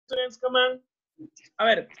students, come on. A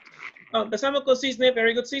ver, empezamos con Cisne.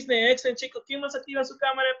 Very good, Cisne. Excellent, chicos. ¿Quién más activa su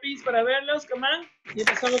cámara, please, para verlos? Come on. Y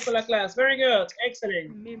empezamos con la clase. Very good.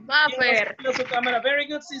 Excellent. Mi ¿Quién más buffer. activa su cámara? Very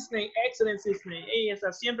good, Cisne. Excellent, Cisne. Ella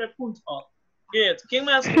está siempre puntual. Good. ¿Quién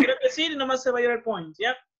más quiere decir? Y nomás se va a llevar point,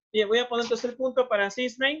 ¿ya? Bien, voy a poner entonces el punto para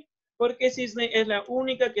Cisne, porque Cisne es la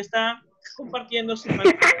única que está compartiendo su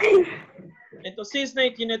pantalla. Entonces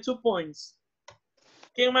Cisne tiene 2 points.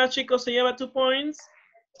 ¿Quién más, chicos, se lleva 2 points?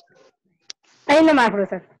 Ahí nomás,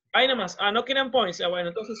 profesor. Ahí nomás. Ah, no quieren points. Ah, bueno,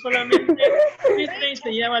 entonces solamente Cisne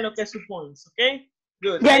se lleva lo que es su points, ¿ok?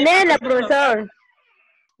 Good. Yanela, profesor.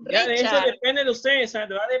 Ya, de eso Richard. depende de ustedes, va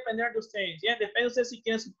a depender de ustedes. Ya, depende de ustedes si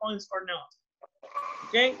quieren sus points o no.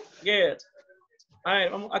 ¿Ok? Good. A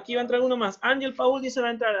ver, vamos, aquí va a entrar uno más. Ángel Paul dice va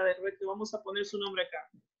a entrar. A ver, vamos a poner su nombre acá.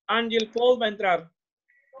 Ángel Paul va a entrar.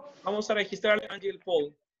 Vamos a registrarle a Ángel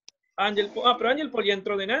Paul. Ángel Paul. Ah, pero Ángel Paul ya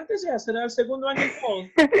entró de antes, ya será el segundo Ángel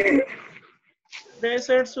Paul. Debe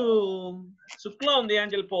ser su clon de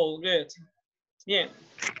Ángel Paul. Good. Bien.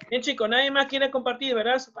 Bien, chicos, nadie más quiere compartir,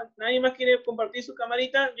 ¿verdad? Nadie más quiere compartir su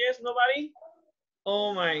camarita. Yes, nobody.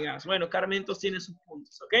 Oh my gosh. Bueno, Carmentos tiene sus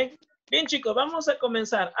puntos, ¿ok? Bien, chicos, vamos a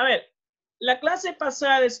comenzar. A ver, la clase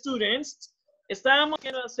pasada, students, estábamos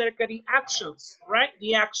viendo acerca de actions, right?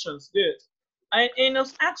 The actions, good. En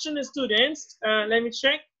los actions, students, let me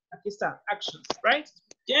check. Aquí está, actions, right?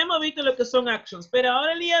 Ya hemos visto lo que son actions, pero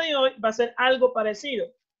ahora el día de hoy va a ser algo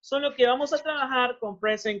parecido. Solo que vamos a trabajar con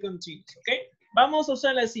present continuous, ¿ok? Vamos a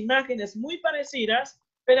usar las imágenes muy parecidas,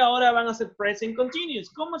 pero ahora van a ser present continuous.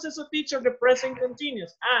 ¿Cómo es eso, teacher, de present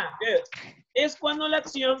continuous? Ah, good. Es cuando la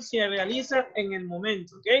acción se realiza en el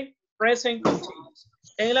momento, ¿ok? Present continuous.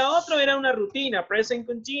 En la otra era una rutina, present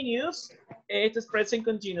continuous. Este es present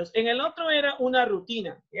continuous. En el otro era una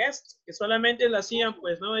rutina, ¿yes? Que solamente lo hacían,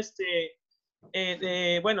 pues, ¿no?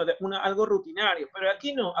 Bueno, algo rutinario. Pero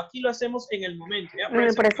aquí no, aquí lo hacemos en el momento, ¿ya?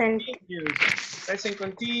 Present continuous. Present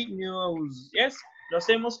continuous, ¿yes? Lo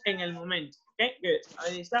hacemos en el momento, ¿ok? Good.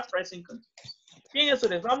 Ahí está, present continuous. Bien,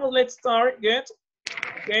 eso es. Vamos, let's start, good.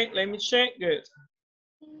 Okay, let me check, good.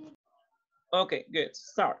 Okay, good.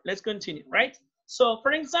 Start. Let's continue, right? So,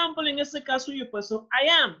 for example, en este caso yo he puesto I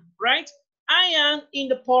am, right? I am in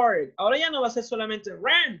the park. Ahora ya no va a ser solamente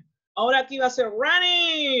run. Ahora aquí va a ser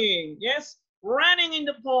running. Yes, running in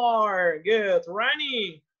the park. Good,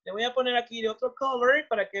 running. Le voy a poner aquí de otro color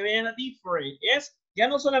para que vean la difference. Yes, ya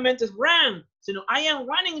no solamente es run, sino I am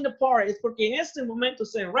running in the park. Es porque en este momento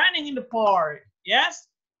estoy running in the park. Yes,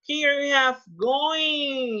 here we have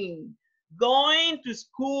going. Going to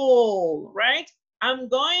school, right? I'm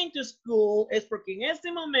going to school es porque en este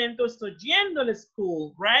momento estoy yendo a la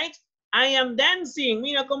school, right? I am dancing.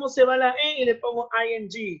 Mira cómo se va la E y le pongo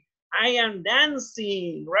ing. I am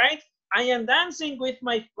dancing, right? I am dancing with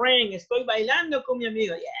my friend. Estoy bailando con mi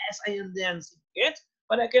amiga. Yes, I am dancing. Good.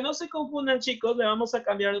 Para que no se confundan, chicos, le vamos a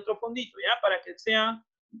cambiar otro fondito, ¿ya? Para que sea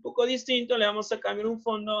un poco distinto, le vamos a cambiar un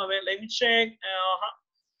fondo. A ver, let me check.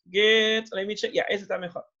 Good. Let me check. Ya, ese está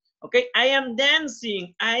mejor. Okay, I am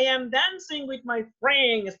dancing. I am dancing with my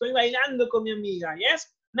friend. Estoy bailando con mi amiga.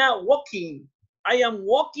 Yes. Now walking. I am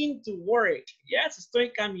walking to work. Yes,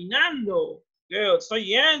 estoy caminando. Good. Estoy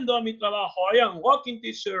yendo a mi trabajo. I am walking,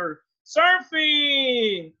 teacher.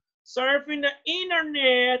 Surfing. Surfing the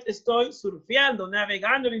internet. Estoy surfeando,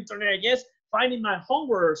 navegando el internet. Yes. Finding my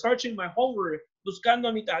homework. Searching my homework.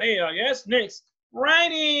 Buscando mi tarea. Yes. Next.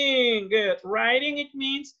 Writing. Good. Writing, it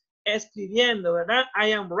means escribiendo, ¿verdad?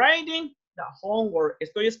 I am writing the homework.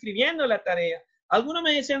 Estoy escribiendo la tarea. Algunos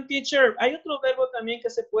me decían, teacher, ¿hay otro verbo también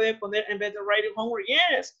que se puede poner en vez de writing homework?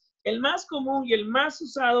 Yes. El más común y el más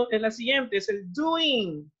usado es la siguiente, es el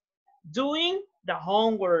doing. Doing the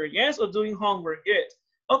homework, yes, o doing homework, yes.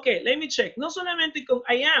 Ok, let me check. No solamente con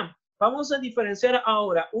I am, vamos a diferenciar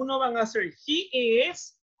ahora. Uno van a ser he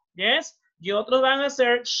is, yes, y otros van a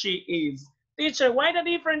ser she is. Teacher, why the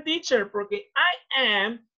different, teacher? Porque I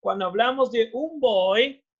am, cuando hablamos de un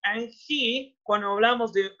boy, and he, cuando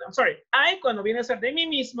hablamos de, I'm sorry, I cuando viene a ser de mí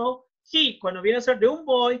mismo, he cuando viene a ser de un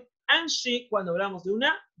boy, and she cuando hablamos de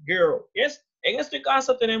una girl, yes? En este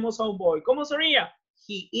caso tenemos a un boy. ¿Cómo sería?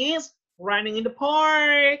 He is running in the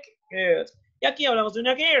park. Good. Y aquí hablamos de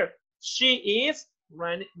una girl. She is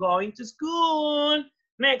going to school.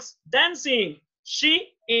 Next, dancing.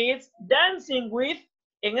 She is dancing with,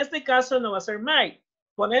 en este caso no va a ser my.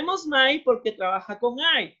 Ponemos my porque trabaja con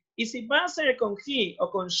I. Y si va a ser con he o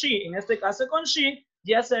con she, en este caso con she,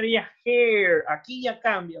 ya sería her. Aquí ya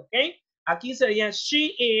cambia, ¿ok? Aquí sería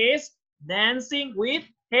she is dancing with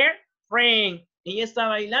her friend. Ella está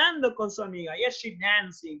bailando con su amiga. Yes, she's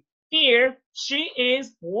dancing. Here, she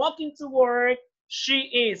is walking to work. She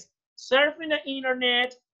is surfing the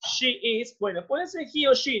internet. She is, bueno, puede ser he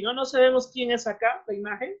o she, ¿no? No sabemos quién es acá, la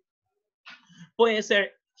imagen. Puede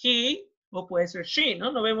ser he o puede ser she,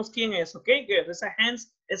 ¿no? No vemos quién es, ¿ok? Good. Esa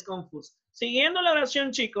hands es confuso. Siguiendo la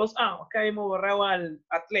oración, chicos. Acá hemos borrado al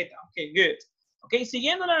atleta. Ok, good. Ok,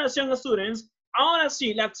 siguiendo la oración, students. Ahora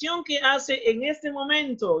sí, la acción que hace en este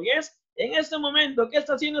momento, ¿yes? En este momento, ¿qué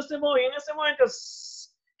está haciendo este boy? En este momento,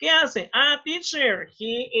 ¿qué hace? Teacher,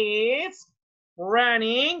 he is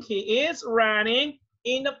running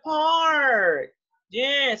in the park.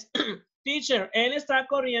 Yes, teacher, él está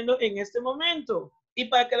corriendo en este momento. Y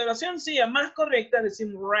para que la oración sea más correcta,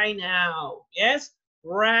 decimos right now. Yes,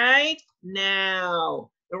 right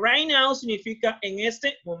now. Right now significa en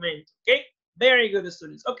este momento. Okay, very good,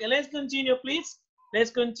 students. Okay, let's continue, please.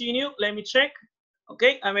 Let's continue. Let me check.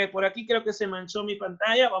 Okay, a ver, por aquí creo que se manchó mi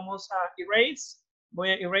pantalla. Vamos a erase. Voy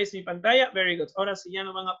a erase mi pantalla. Very good. Ahora sí ya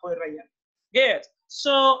no van a poder rayar. Good.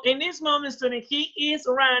 So, in this moment, student, he is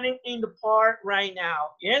running in the park right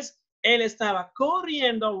now. Yes. Él estaba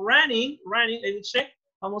corriendo, running, let me check.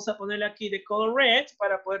 Vamos a ponerle aquí de color red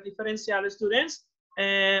para poder diferenciar los students.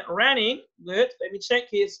 Running, good. Let me check.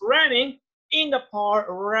 He's running in the park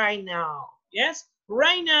right now. Yes.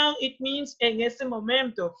 Right now, it means en este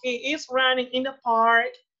momento. He is running in the park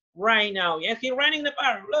right now. Yes, he's running in the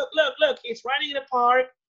park. Look. He's running in the park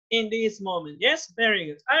in this moment. Yes, very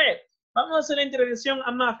good. All right. Vamos a hacer la intervención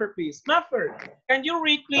a Maffer, please. Maffer, can you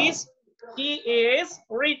read, please? He is,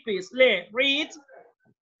 read, please. Read.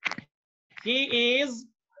 He is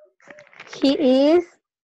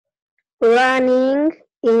running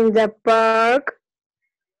in the park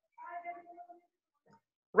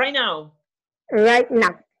right now. Right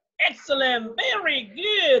now. Excellent. Very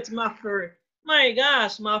good, Maffer. My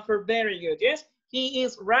gosh, Maffer, very good. Yes, he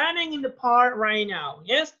is running in the park right now.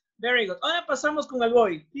 Yes, very good. Ahora pasamos con el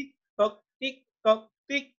boy. Tic-toc, tic-toc,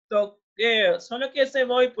 tic-toc. Yeah. Solo que ese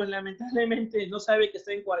boy, pues lamentablemente no sabe que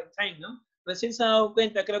está en cuarentena, ¿no? Recién se ha dado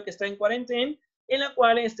cuenta, creo que está en cuarentena, en la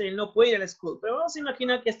cual no puede ir a la school. Pero vamos a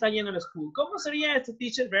imaginar que está yendo a la school. ¿Cómo sería este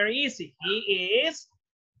teacher? Very easy. He is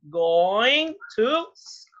going to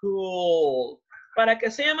school. Para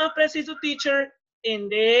que sea más preciso, teacher, in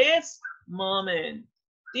this moment.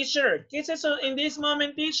 Teacher, ¿qué es eso? In this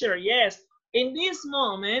moment, teacher. Yes. In this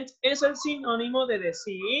moment es el sinónimo de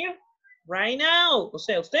decir right now. O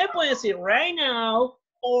sea, usted puede decir right now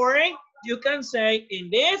or you can say in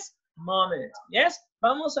this moment. Yes.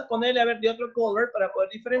 Vamos a ponerle a ver de otro color para poder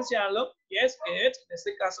diferenciarlo. Yes, good. En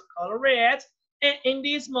este caso, color red. And in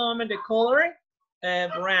this moment, the color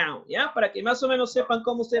brown. ¿Ya? Para que más o menos sepan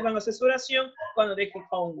cómo ustedes van a hacer su oración cuando dejen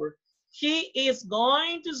homework. He is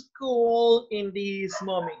going to school in this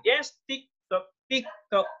moment. Yes, tick-tock,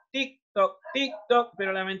 tick-tock, tick-tock, tick-tock.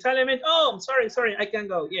 Pero lamentablemente, oh, sorry, I can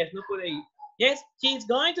go. Yes, no puede ir. Yes, he's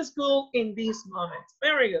going to school in this moment.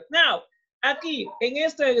 Very good. Now, aquí, en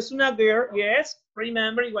esta es una girl. Yes,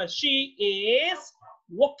 remember what she is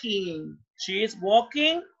walking. She is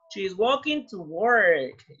walking to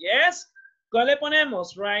work. Yes. ¿Cuál le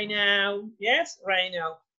ponemos? Right now. Yes, right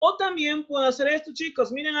now. O también puedo hacer esto,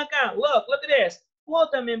 chicos. Miren acá. Look at this. Puedo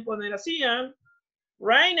también poner así.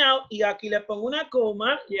 Right now. Y aquí le pongo una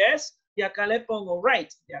coma. Yes. Y acá le pongo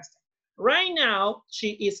right. Ya está. Right now,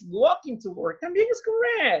 she is walking to work. También es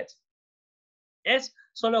correct. Yes.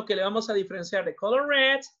 Solo que le vamos a diferenciar de color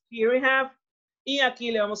red. Here we have. Y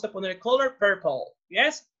aquí le vamos a poner color purple.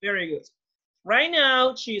 Yes. Very good. Right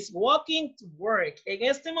now, she's walking to work. En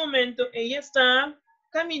este momento, ella está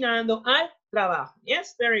caminando al trabajo.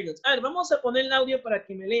 Yes, very good. A ver, vamos a poner el audio para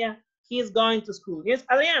que me lea. He's going to school. Yes,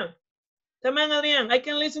 Adrián. Come on, Adrián. I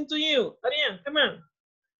can listen to you. Adrián, come on.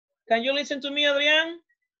 Can you listen to me, Adrián?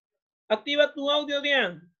 Activa tu audio,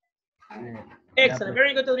 Adrián. Excellent.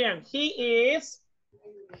 Very good, Adrián. He is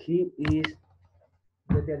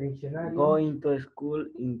going to school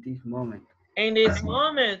in this moment. In this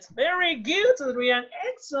moment. Very good, Adrián.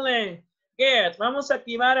 Excellent. Good. Vamos a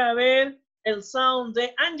activar a ver el sound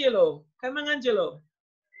de Angelo. Come on, Angelo.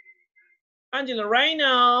 Angelo, right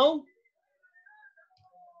now.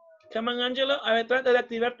 Come on, Angelo. A ver, trata de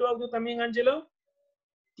activar tu audio también, Angelo.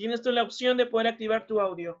 Tienes tú la opción de poder activar tu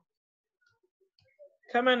audio.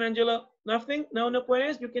 Come on, Angelo. Nothing? No, no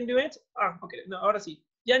puedes. You can do it. Okay. No, ahora sí.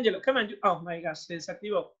 Y Angelo, come on. Oh my gosh, se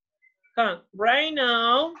desactivó. Come on. Right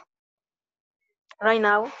now. Right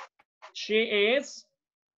now. She is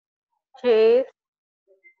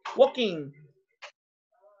walking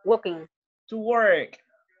to work.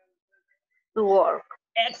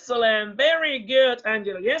 Excellent. Very good,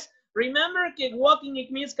 Angelo. Yes. Remember que walking,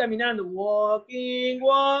 it means caminando. Walking.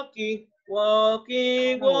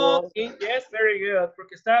 Yes, very good.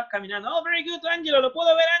 Porque está caminando. Oh, very good, Angelo. Lo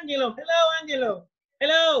puedo ver, Angelo. Hello, Angelo.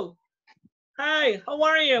 Hello. Hi, how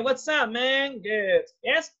are you? What's up, man? Good.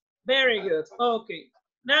 Yes? Very good. Okay.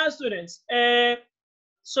 Now, students,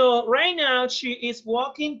 so right now she is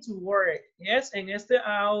walking to work. Yes, en este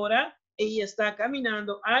ahora ella está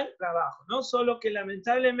caminando al trabajo, ¿no? Solo que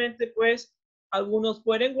lamentablemente, pues, algunos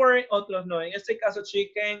pueden work, otros no. En este caso,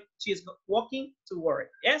 she's walking to work.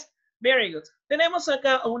 Yes? Very good. Tenemos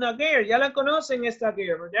acá una girl. Ya la conocen esta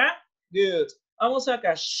girl, ¿verdad? Good. Vamos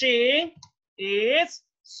acá. She is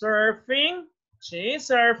surfing. She is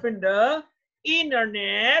surfing the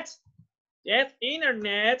internet. Yes,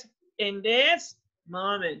 internet in this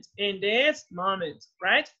moment. In this moment,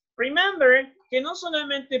 right? Remember que no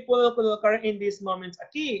solamente puedo colocar in this moment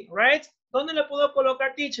aquí, right? ¿Dónde le puedo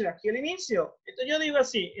colocar, teacher? Aquí al inicio. Entonces yo digo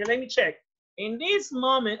así, let me check. In this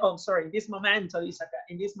moment, oh, sorry, in this momento, dice acá.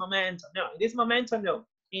 In this momento, no, in this momento, no.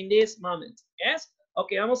 In this moment, yes?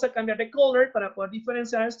 Ok, vamos a cambiar de color para poder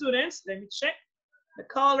diferenciar students. Let me check. The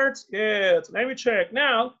colors, good. Let me check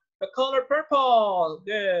now. The color purple,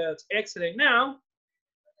 good, excellent. Now,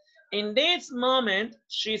 in this moment,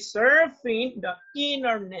 she's surfing the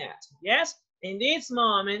internet. Yes, in this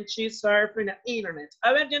moment, she's surfing the internet.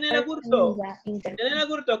 A ver, Janela Gurto. Janela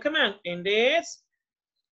Gurto, come on. In this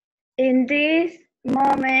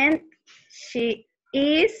moment, she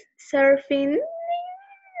is surfing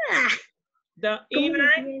the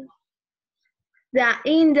internet.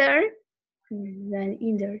 Internet.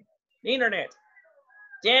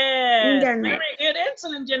 Yes, Internet. very good,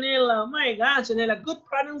 excellent, Janela. Oh my gosh, Janela, good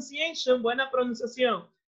pronunciation, buena pronunciación.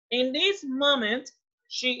 In this moment,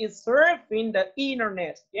 she is surfing the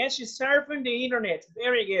internet. Yes, she's surfing the internet.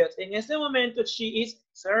 Very good. En este momento, she is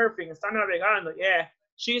surfing, está navegando. Yeah,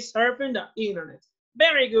 she's surfing the internet.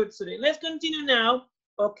 Very good, student. Let's continue now.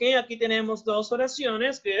 Ok, aquí tenemos dos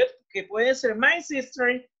oraciones, good, que puede ser my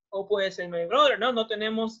sister o puede ser my brother, ¿no? No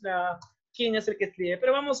tenemos quién es el que escribe,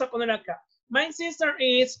 pero vamos a poner acá. My sister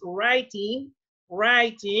is writing,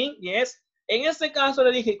 yes. En este caso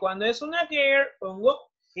le dije, cuando es una girl,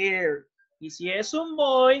 pongo her. Y si es un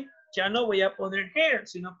boy, ya no voy a poner her,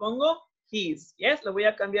 sino pongo his, yes. Le voy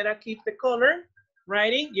a cambiar aquí the color.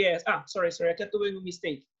 Writing, yes. Ah, sorry, acá tuve un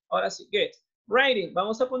mistake. Ahora sí, good. Writing,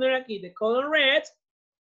 vamos a poner aquí the color red.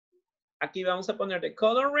 Aquí vamos a poner the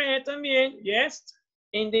color red también, yes.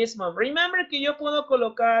 In this moment. Remember que yo puedo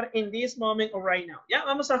colocar in this moment or right now. Ya,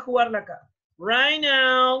 vamos a jugarla acá. Right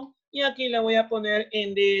now. Y aquí le voy a poner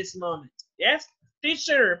in this moment. Yes.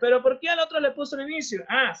 Teacher, pero ¿por qué al otro le puso el inicio?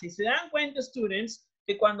 Ah, si se dan cuenta, students,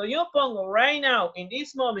 que cuando yo pongo right now, in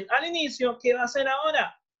this moment, al inicio, ¿qué va a hacer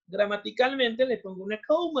ahora? Gramaticalmente le pongo una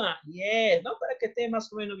coma. Yes, ¿no? Para que esté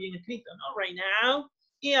más o menos bien escrito, ¿no? Right now.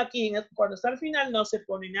 Y aquí, cuando está al final, no se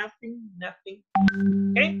pone nothing.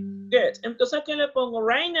 Okay, good. Entonces aquí le pongo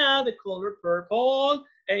right now the color purple.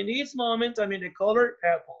 And in this moment, también the color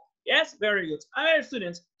purple. Yes, very good. A ver,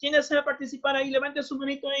 students, ¿quién desea participar ahí? Levanten su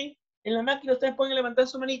manito ahí. En la máquina ustedes pueden levantar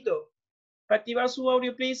su manito. Para activar su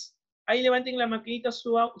audio, please. Ahí levanten la maquinita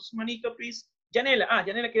su manito, please. Janela,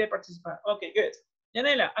 Janela quiere participar. Okay, good.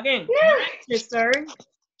 Janela, again. My sister.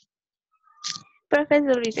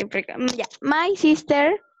 Professor, yeah. My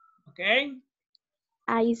sister Okay.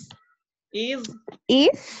 is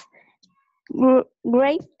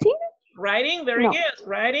writing, very good.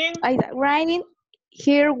 Writing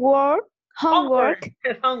her homework.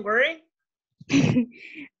 Homework.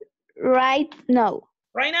 Right now.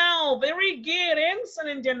 Right now, very good,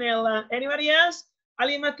 excellent, Janela. Anybody else?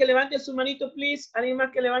 ¿Alguien más que levante su manito, please? ¿Alguien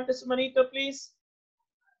más que levante su manito, please?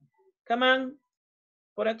 Come on.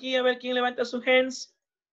 Por aquí, a ver quién levanta sus hands.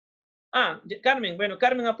 Carmen. Bueno,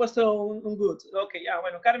 Carmen ha puesto un good. Ok,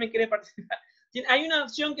 bueno, Carmen quiere participar. Hay una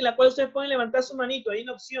opción que la cual ustedes pueden levantar su manito. Hay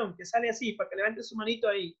una opción que sale así, para que levante su manito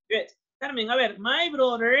ahí. Good. Carmen, a ver, my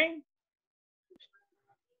brother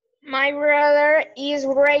is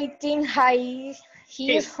writing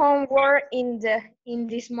his homework in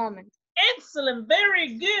this moment. Excellent,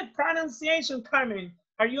 very good pronunciation, Carmen.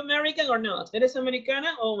 Are you American or not? ¿Eres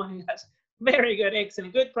americana? Oh my gosh. Very good,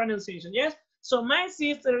 excellent, good pronunciation, yes? So my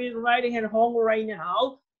sister is writing her homework right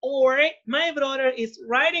now, or my brother is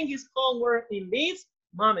writing his homework in this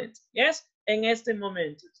moment, yes? En este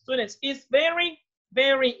momento. Students, it's very,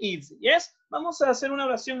 very easy, yes? Vamos a hacer una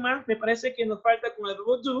oración más, me parece que nos falta con el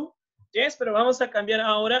verbo do, yes? Pero vamos a cambiar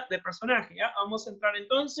ahora de personaje, ¿ya? Vamos a entrar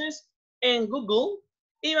entonces en Google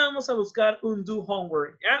y vamos a buscar un do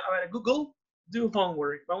homework, ¿ya? A ver, Google, do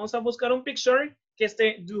homework. Vamos a buscar un picture que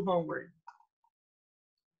esté do homework.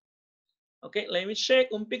 Okay, let me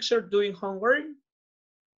check un picture doing homework.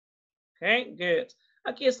 Okay, good.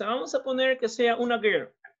 Aquí está, vamos a poner que sea una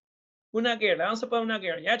girl. Una girl, vamos a poner una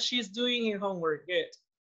girl. Yeah, she's doing her homework, good.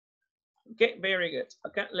 Okay, very good.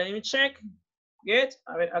 Okay, let me check. Good.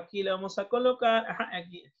 A ver, aquí le vamos a colocar. Ajá,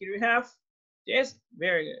 aquí, here we have. Yes,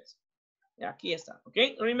 very good. Y aquí está,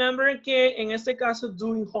 ok. Remember que en este caso,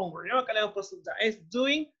 doing homework, ¿no? Acá le vamos a presentar, es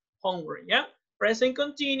doing homework, ¿ya? Present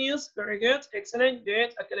continuous, very good, excellent,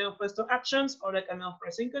 good. Acá le hemos puesto actions, ahora cambiamos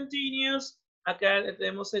present continuous. Acá le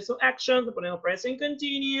tenemos eso, actions, le ponemos present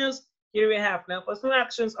continuous. Here we have, le hemos puesto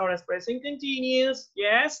actions, ahora es present continuous,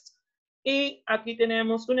 yes. Y aquí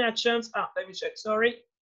tenemos un actions, let me check, sorry.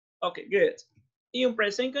 Okay, good. Y un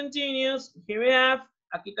present continuous, here we have.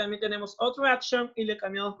 Aquí también tenemos otro action y le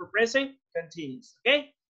cambiamos por present continuous,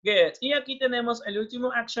 ¿ok? Good. Y aquí tenemos el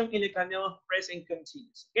último action y le cambiamos por present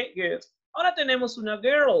continuous, ¿ok? Good. Ahora tenemos una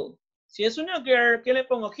girl. Si es una girl, ¿qué le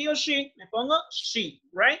pongo? He o she, le pongo she,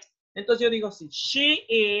 right? Entonces yo digo así, she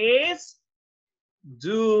is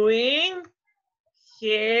doing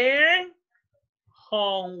her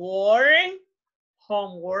homework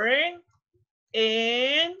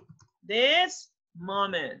in this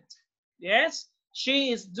moment. Yes,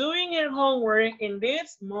 she is doing her homework in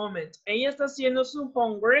this moment. Ella está haciendo su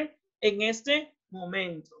homework en este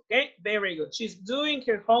momento. Okay, very good. She's doing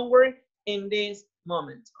her homework in this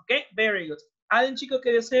moment. Okay, very good. ¿Alguien, chico,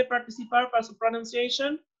 que desee participar para su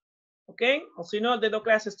pronunciation? Okay, o si no, de dos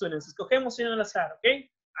clases students. Escogemos uno al azar,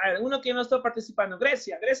 okay. Alguno que no está participando.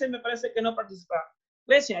 Grecia me parece que no participa.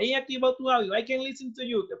 Grecia, ahí activa tu audio. I can listen to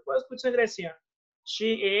you. Te puedo escuchar, Grecia.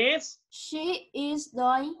 She is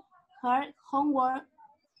doing her homework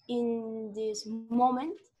in this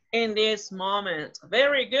moment. In this moment.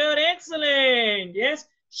 Very good. Excellent. Yes,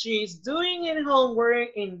 she's doing her homework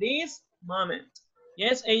in this moment.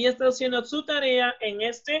 Yes, ella está haciendo su tarea en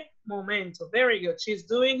este momento. Very good. She's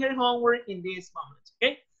doing her homework in this moment.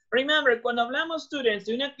 Okay. Remember, cuando hablamos, students,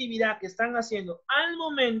 de una actividad que están haciendo al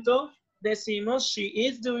momento, decimos she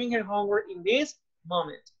is doing her homework in this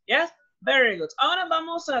moment. Yes. Very good. Ahora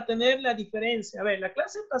vamos a tener la diferencia. A ver, la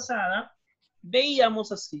clase pasada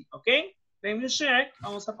veíamos así, ¿ok? Let me check.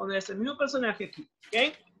 Vamos a poner este mismo personaje aquí,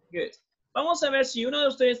 ¿ok? Good. Vamos a ver si uno de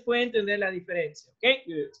ustedes puede entender la diferencia, ¿ok?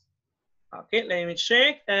 Good. Ok, let me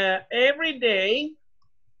check. Every day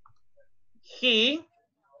he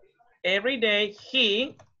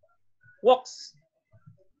walks.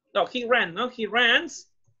 No, he ran, no? He runs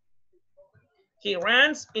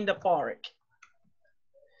in the park.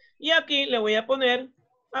 Y aquí le voy a poner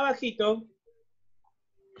abajito.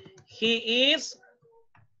 He is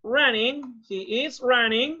running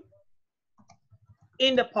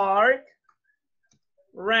in the park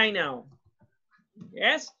right now.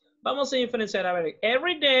 Yes. Vamos a diferenciar. A ver,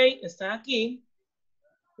 every day está aquí.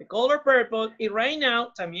 The color purple. Y right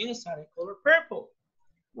now también está el color purple.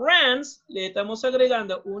 Runs, le estamos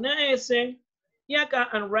agregando una S. Y acá,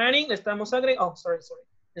 and running, le estamos agregando, oh, sorry.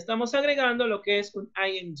 Estamos agregando lo que es un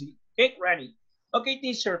ing. Ok, running. Ok,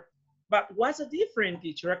 teacher. But what's the difference,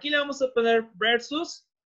 teacher? Aquí le vamos a poner versus.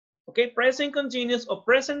 Ok, present continuous o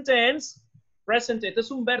present tense. Present, esto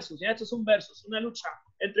es un versus, ¿ya? Esto es un versus, una lucha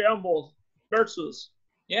entre ambos. Versus.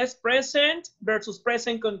 Yes, present versus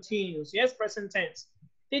present continuous. Yes, present tense.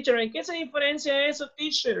 Teacher, ¿en qué se diferencia eso,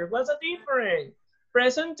 teacher? What's the difference?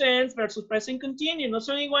 Present tense versus present continuous. ¿No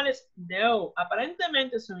son iguales? No,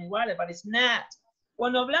 aparentemente son iguales, but it's not.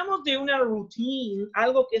 Cuando hablamos de una routine,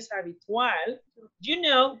 algo que es habitual, you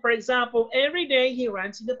know, for example, every day he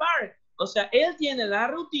runs in the park. O sea, él tiene la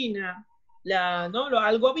rutina,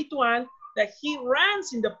 algo habitual, that he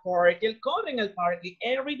runs in the park, él corre en el parque,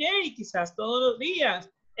 every day, quizás todos los días,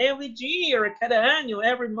 every year, cada año,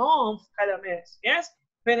 every month, cada mes, yes?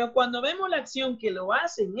 Pero cuando vemos la acción que lo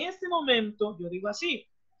hace en este momento, yo digo así,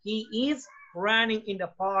 he is running in the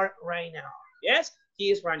park right now, yes? He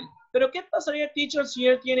is running. Pero ¿qué pasaría, teacher, si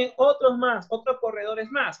él tiene otros corredores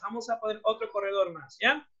más? Vamos a poner otro corredor más,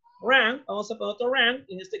 ¿ya? Run, vamos a poner otro run,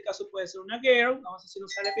 en este caso puede ser una girl, vamos a ver si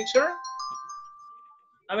nos sale picture.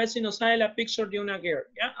 A ver si nos sale la picture de una girl,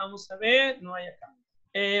 ¿ya? Vamos a ver, no hay acá.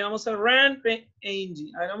 Vamos a run,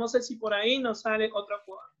 PNG. A ver, vamos a ver si por ahí nos sale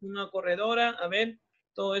una corredora. A ver,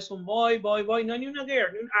 todo es un boy. No hay ni una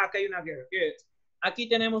girl. Acá hay una girl, good. Aquí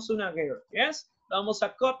tenemos una girl, yes? Vamos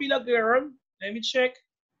a copy la girl. Let me check,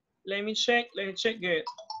 good.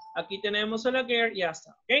 Aquí tenemos a la girl, ya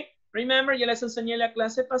está, ¿ok? Remember, ya les enseñé en la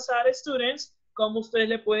clase pasada, students, cómo ustedes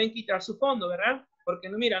le pueden quitar su fondo, ¿verdad? Porque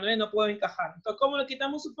no, mira, no puedo encajar. Entonces, ¿cómo le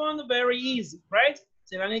quitamos su fondo? Very easy, right?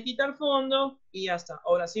 Se van a quitar fondo y ya está.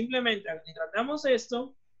 Ahora, simplemente, tratamos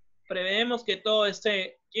esto, preveemos que todo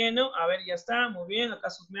esté lleno. A ver, ya está, muy bien.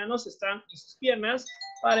 Acá sus manos están y sus piernas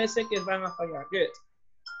parece que van a fallar. Good.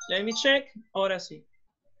 Let me check. Ahora sí.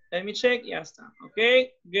 Let me check. Ya está. Ok.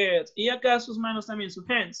 Good. Y acá sus manos también, sus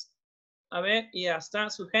hands. A ver, ya está.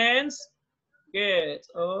 Sus hands. Good.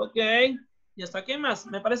 Ok. ¿Y hasta qué más?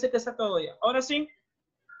 Me parece que está todo ya. Ahora sí.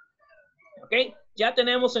 Ok. Ya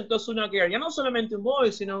tenemos entonces una girl. Ya no solamente un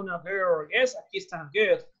boy, sino una girl. Yes, aquí está.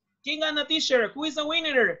 Good. ¿Quién gana teacher? Who is the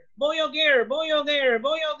winner? Boy or girl? Boy or girl?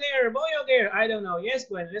 Boy or girl? Boy or girl? I don't know. Yes,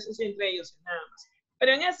 bueno, eso sí entre ellos nada más.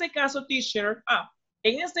 Pero en este caso, teacher,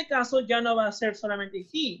 en este caso ya no va a ser solamente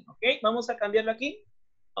he, ¿ok? Vamos a cambiarlo aquí.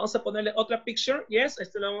 Vamos a ponerle otra picture. Yes,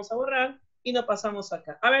 esto lo vamos a borrar y nos pasamos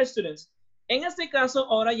acá. A ver, students. En este caso,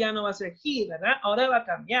 ahora ya no va a ser he, ¿verdad? Ahora va a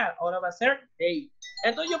cambiar. Ahora va a ser they.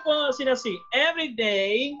 Entonces yo puedo decir así. Every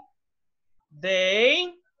day,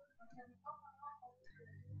 they.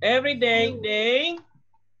 Every day,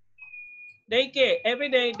 they qué? Every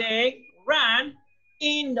day, they run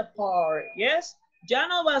in the park. Yes. Ya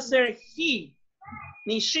no va a ser he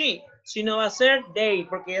ni she, sino va a ser they,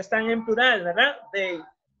 porque están en plural, ¿verdad?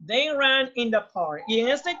 They run in the park. Y en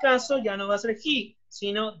este caso ya no va a ser he,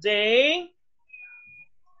 sino they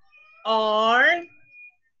are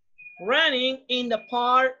running in the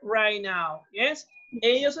park right now. Yes.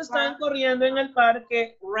 Ellos están corriendo en el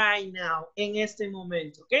parque right now, en este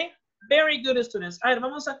momento, ¿ok? Very good, students. A ver,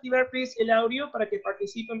 vamos a activar, please, el audio para que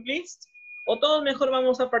participen, please. O todos mejor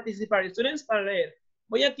vamos a participar, students, para leer.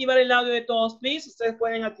 Voy a activar el audio de todos, please. Ustedes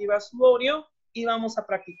pueden activar su audio y vamos a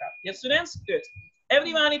practicar. Yes, students? Good.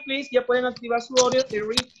 Everybody, please, ya pueden activar su audio y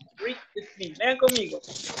read with me. Vean conmigo.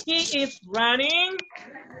 He is running.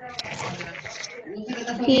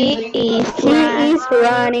 He is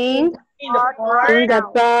running In the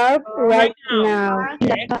park, right now. now.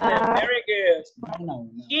 Excellent. Very good.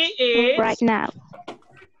 He is. Right now.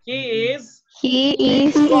 He is. He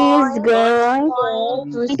is going to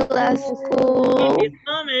to the school in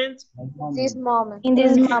this moment. in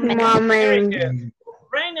this moment. Very good.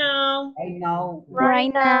 Right now.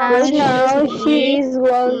 Right now, she is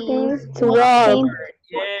walking to work.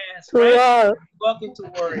 Yes. To Right. work. Walking to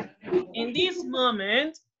work. In this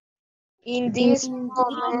moment. In this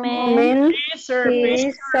moment, She is surfing. she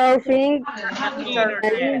is surfing the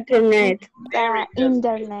the internet. Very The good.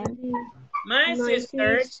 internet. My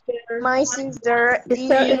sister is writing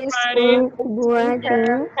working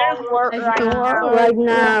her homework right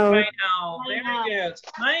now. right now. Very good.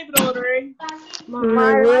 My brother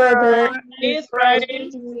My brother is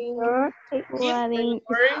writing writing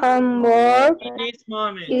homework homework in this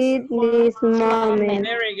moment. in this moment.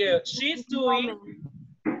 Very good. She's doing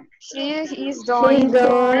She's doing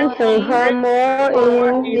her homework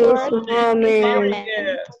in this very moment.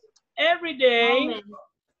 good. Every day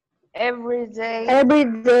Every day,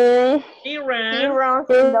 he he runs runs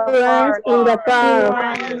in the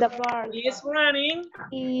park. He is running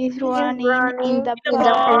He's running in the in the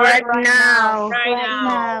park park right now. right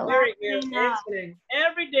now. Very good. Excellent.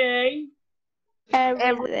 Every day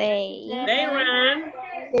Every day, they run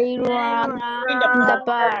they run in the in the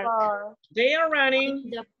park. park. They are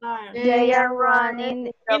running They are running in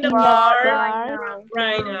the in the park park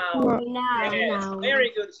right now. Yes.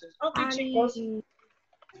 Very good. Okay, chicos.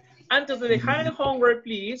 Antes de dejar el homework,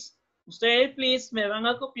 please, ustedes, please, me van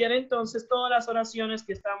a copiar entonces todas las oraciones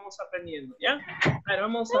que estamos aprendiendo, ¿ya? A ver,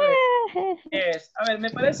 vamos a ver. Yes. A ver, me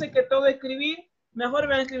parece que todo escribir, mejor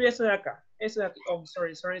van a escribir eso de acá. Eso de aquí. Oh,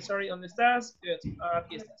 sorry. ¿Dónde estás? Good.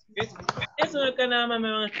 Aquí estás. Good. Eso de acá nada más me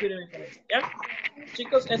van a escribir en el colegio, ¿ya?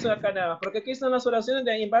 Chicos, eso de acá nada más, porque aquí están las oraciones,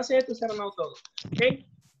 de ahí en base a esto se armado todo. ¿Ok?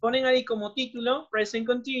 Ponen ahí como título, present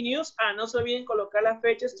continuous. No se olviden colocar la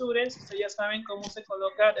fecha, students. Ustedes ya saben cómo se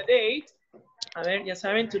coloca the date. A ver, ya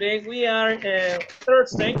saben, today we are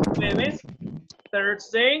Thursday, jueves.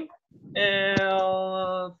 Thursday.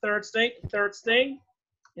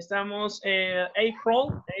 Estamos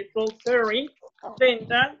April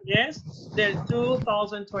 30, yes, del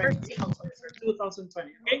 2020.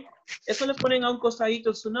 2020, ¿ok? Eso le ponen a un costadito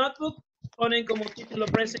en su notebook. Ponen como título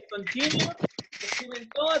present continuous. Escriben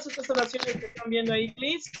todas estas oraciones que están viendo ahí,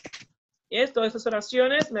 please. Todas estas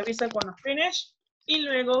oraciones, me avisan cuando finish. Y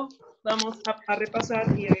luego vamos a repasar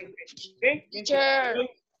y a ir. ¿Ok? Teacher,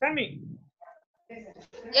 Cami.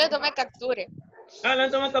 yo tomé captura. ¿La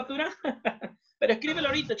toma captura? Pero escríbelo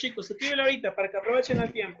ahorita, chicos. Escríbelo ahorita para que aprovechen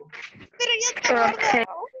el tiempo. Pero yo te guardé.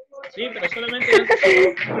 Sí, pero solamente...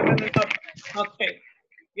 Ok.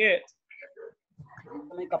 Good.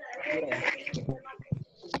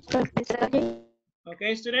 Ok,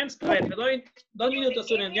 students. A ver, te doy 2 minutos,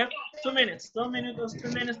 students, ¿ya? 2 minutes. 2 minutos,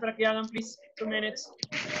 2 minutes para que hagan, please. 2 minutes.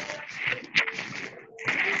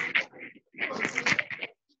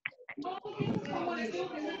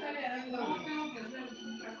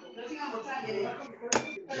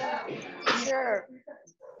 Teacher.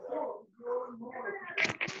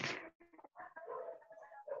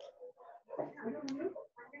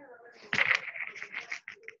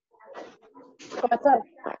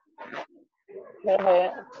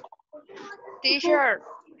 Teacher.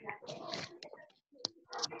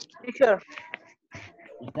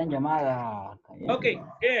 Está en llamada. Okay,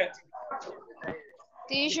 good.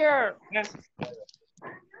 Teacher. Yes.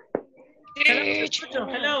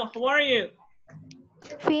 Hello, how are you?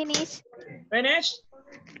 Finish. Finished?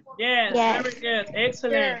 Yes, Yes. very good.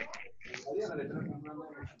 Excellent.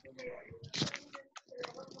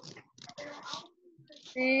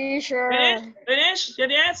 Teacher. Finish? Finish?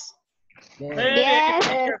 Yes? Yes. Very Yes.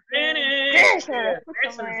 good. Finish. Good.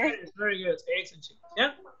 Excellent. Finish. Very good. Excellent, chicos.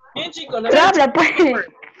 ¿Ya? Bien, chicos.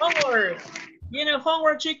 Homework. Viene el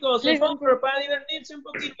homework, chicos. El homework para divertirse un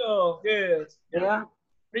poquito. Good. ¿Verdad?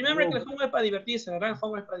 Remember que el homework es para divertirse, ¿verdad? El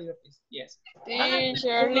homework es para divertirse. Yes.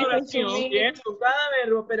 Teacher, Una listen to oración, me. yes, con cada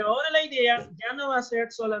verbo, pero ahora la idea ya no va a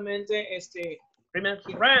ser solamente remember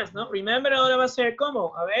he runs, ¿no? Remember ahora va a ser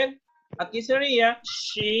 ¿cómo? A ver, aquí sería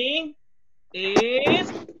she is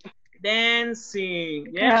dancing.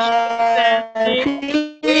 Yes,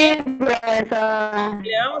 dancing. Y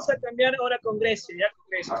le vamos a cambiar ahora con Grecia, ya con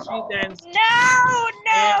Grecia. She dancing.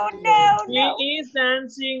 She is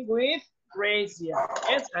dancing with Gracia.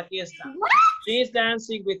 Yes, aquí está. She is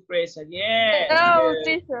dancing with Gracia. Yes. No, Good.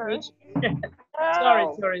 teacher.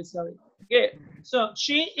 Sorry. Good. So,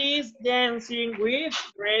 she is dancing with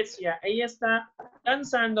Grecia. Ella está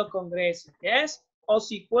danzando con Grecia. Yes. O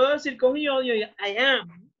si puedo decir con yo, I am.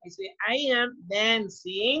 I say, I am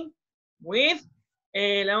dancing with,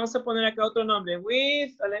 le vamos a poner acá otro nombre,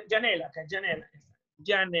 with Janela. Okay,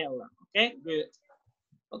 Janela. Okay, good.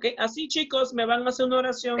 Ok, así chicos me van a hacer una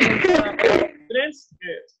oración con cada verbo. Good.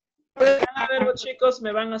 Con cada verbo chicos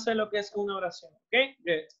me van a hacer lo que es una oración. Ok,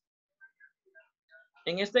 good.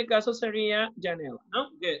 En este caso sería Janela, ¿no?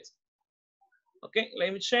 Good. Ok,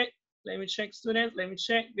 let me check students, let me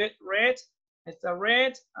check. Good, red. Está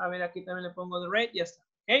red. A ver, aquí también le pongo the red. Ya está.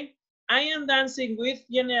 Ok. I am dancing with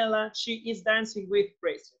Janela. She is dancing with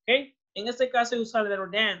Grace. Ok. En este caso usar el verbo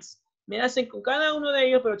dance. Me hacen con cada uno de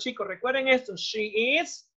ellos, pero chicos, recuerden esto. She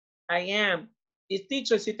is, I am. Y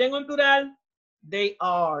teacher, si tengo en plural, they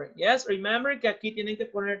are. Yes, remember que aquí tienen que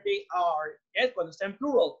poner they are. Yes, cuando está en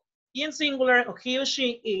plural. Y en singular, he or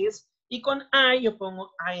she is. Y con I yo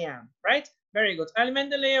pongo I am. Right? Very good. Al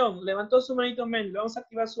Mendel León, levantó su manito Mendel. Vamos a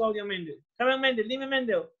activar su audio Mendel. Come on, Mendel, dime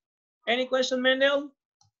Mendel. Any question, Mendel?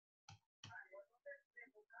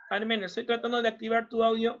 Al Mendel, estoy tratando de activar tu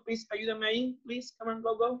audio. Please, ayúdame ahí. Please, come on,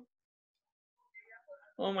 go.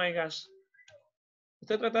 Oh my gosh.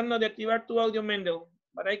 Estoy tratando de activar tu audio, Mendel,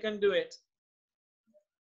 but I can do it.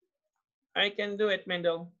 I can do it,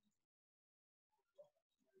 Mendel.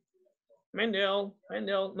 Mendel,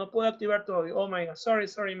 no puedo activar tu audio. Oh my gosh,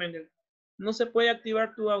 sorry, Mendel. No se puede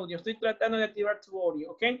activar tu audio. Estoy tratando de activar tu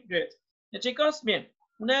audio, ¿ok? Good. ¿Ya, chicos? Bien.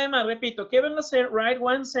 Una vez más, repito, ¿qué van a hacer? Write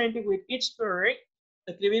one sentence with each verb.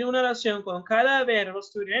 Escribir una oración con cada verbo,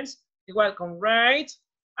 students. Igual con write.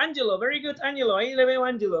 Angelo, very good, Angelo. Ahí le veo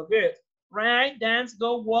Angelo, good. Write, dance,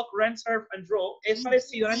 go, walk, run, surf, and draw. Es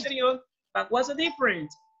parecido al anterior, but what's the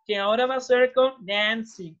difference? Que ahora va a ser con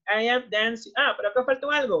dancing. I am dancing. Ah, pero acá faltó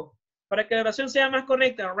algo. Para que la oración sea más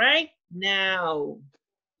correcta, right now.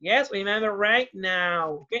 Yes, remember right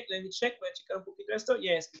now. Okay, let me check. Voy a checar un poquito esto.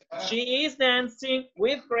 Yes, she is dancing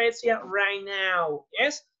with Gracia right now.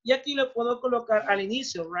 Yes, y aquí lo puedo colocar al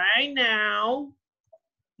inicio. Right now.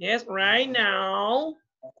 Yes, right now.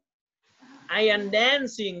 I am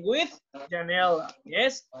dancing with Janela.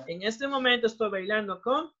 Yes, en este momento estoy bailando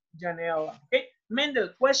con Janela. Okay,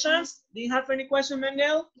 Mendel, questions? Do you have any question,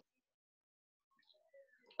 Mendel?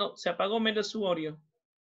 Oh, se apagó Mendel su audio.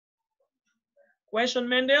 Question,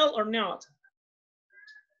 Mendel, or not?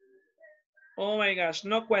 Oh my gosh,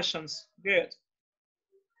 no questions. Good.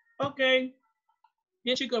 Ok.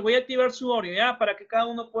 Bien, chicos, voy a activar su audio, ¿ya? Para que cada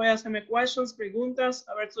uno pueda hacerme questions, preguntas.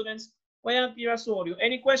 A ver, students, voy a activar su audio.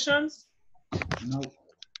 Any questions? No.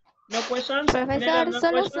 No questions? Profesor, No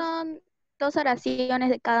solo questions? son 2 oraciones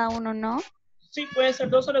de cada uno, ¿no? Sí, pueden ser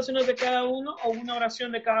 2 oraciones de cada uno o una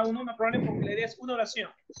oración de cada uno, no problema, porque la idea es una oración.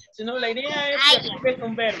 Sino la idea es que escribes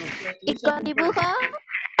un verbo. ¿Y con dibujo?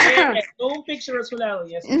 Un picture a su lado,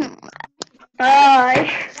 yes. Ay.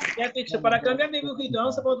 Ya, teacher, para cambiar dibujito,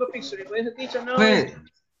 vamos a poner otro picture. Y puede teacher, no. Profe.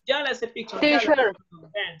 Ya le hace picture. Teacher.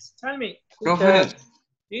 Dance. Tell me. Profe,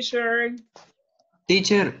 Teacher.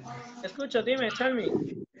 teacher, Escucha, dime, tell me.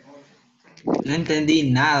 no entendí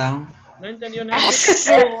nada. No entendió nada.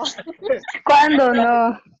 ¿Cuándo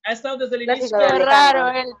no? ¿Ha estado desde el Clásico inicio? de Qué raro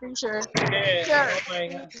el teacher. Yes. Sure. Oh my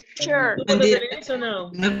God. Sure. ¿Estuvo desde el inicio o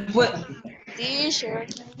no? No puedo. Teacher.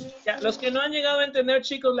 Ya, los que no han llegado a entender,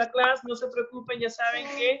 chicos, la clase, no se preocupen, ya saben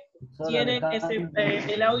que tienen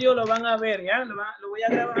el audio, lo van a ver, ¿ya? Lo voy a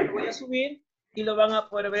grabar, lo voy a subir y lo van a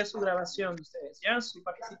poder ver su grabación ustedes, ¿ya? Su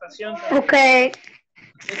participación también. Okay.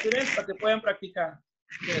 Students, para que puedan practicar.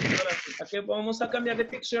 Good. Ahora sí, aquí vamos a cambiar de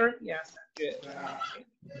picture. Ya está. Good.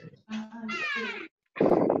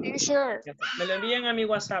 Teacher. Ya está. Me lo envían a mi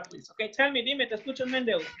WhatsApp, please. Okay, tell me, dime, te escucho,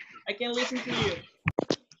 Mendel. I can listen to you.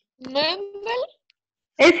 Mendel.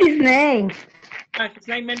 It's his name. Ah, his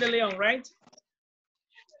name Mendel Leon, right?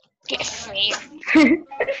 Qué feo.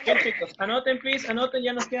 Bien, chicos, anoten, please, anoten,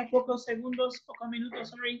 ya nos quedan pocos segundos, pocos minutos,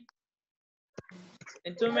 sorry.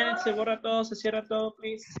 En 2 minutes se borra todo, se cierra todo,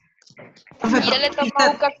 please. Y ya le tocó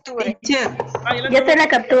un capture. Teacher, Ah, Ya está la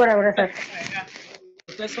captura, profesor. Ya.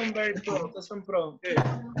 Ustedes son very pro, ustedes son pro.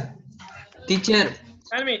 Good. teacher,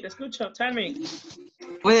 Tell me, te escucho, tell me.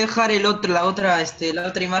 puede dejar la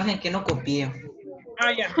otra imagen que no copié.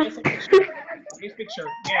 Ah, yeah, this picture. This picture,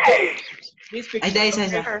 yeah. This picture. Ahí está,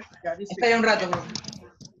 esa. Yeah, this Espera un picture. rato.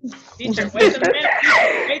 Teacher, wait a minute,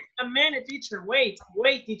 teacher. Wait a minute, teacher.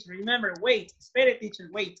 Wait, teacher. Remember, wait. Espere, teacher.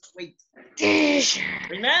 Wait. Teacher.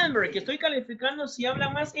 Remember, que estoy calificando si habla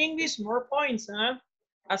más English, more points, ¿ah?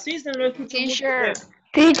 Assistant, lo escucho mucho. Teacher.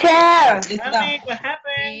 Teacher. Ahí está. What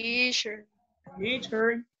happened? Teacher.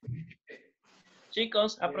 Teacher.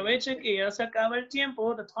 Chicos, aprovechen que ya se acaba el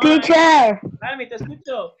tiempo. The time. Teacher. Tell te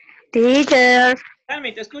escucho. Teacher.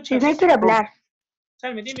 Tell te escucho. Cisne quiere hablar.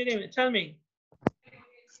 Dime, tell me.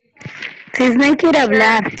 Cisne quiere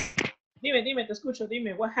hablar. Dime, te escucho,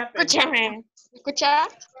 dime, what happened? Escúchame. ¿Escucha?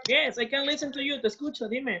 Yes, I can listen to you, te escucho,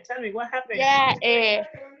 dime, tell me, what happened? Ya, de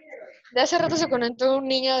hace rato se conectó un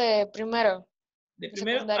niño de primero. De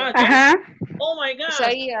primero, secundaria. ya. Ajá. Oh my God.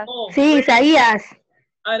 Isaías. Oh, Sí, Isaías.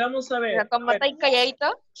 a ver, vamos a ver. Pero como está ahí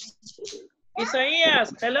calladito.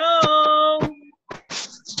 Isaías, hello.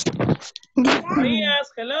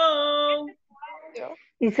 Isaías, hello.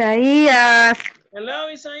 Isaías. Hello,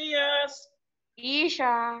 Isaías.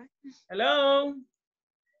 Isha. Hello.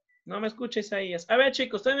 No me escucha Isaías. A ver,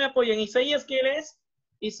 chicos, ustedes me apoyan. ¿Isaías quién es?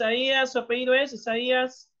 Isaías, su apellido es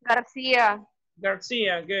Isaías García.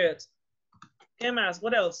 García. Good. ¿Qué más?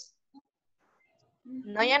 What else?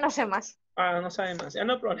 No, ya no sé más. Ah, no sabe más. Ya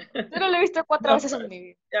no problema. Solo lo he visto 4 veces en mi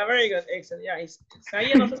vida. Yeah, very good. Excellent. Yeah,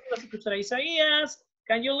 Isaías, no sé si vas a escuchar a Isaías.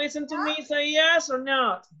 Can you listen to me, Isaías, or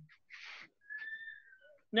not?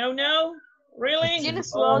 No? Really? Tiene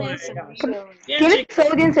su Oh audio my encendido. gosh. Bien, Tiene chicos. su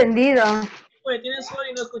audio encendido. Pues tiene su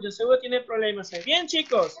audio y no escucha. Seguro tiene problemas ahí. Bien,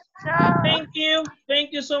 chicos. Chao. Thank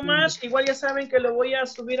you so much. Igual ya saben que lo voy a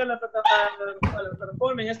subir a la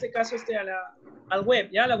plataforma, en este caso al web,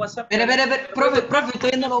 ya, a la WhatsApp. Espera, profe,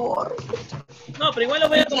 todavía no lo borro. No, pero igual lo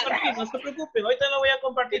voy a compartir, no se preocupen. Ahorita lo voy a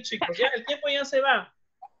compartir, chicos. Ya, el tiempo ya se va.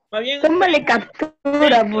 Va bien. Tómale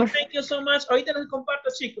captura, pues. Thank you so much. Ahorita les comparto,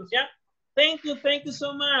 chicos, ¿ya? Thank you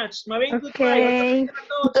so much. Más bien, Okay.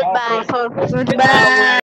 goodbye. Goodbye.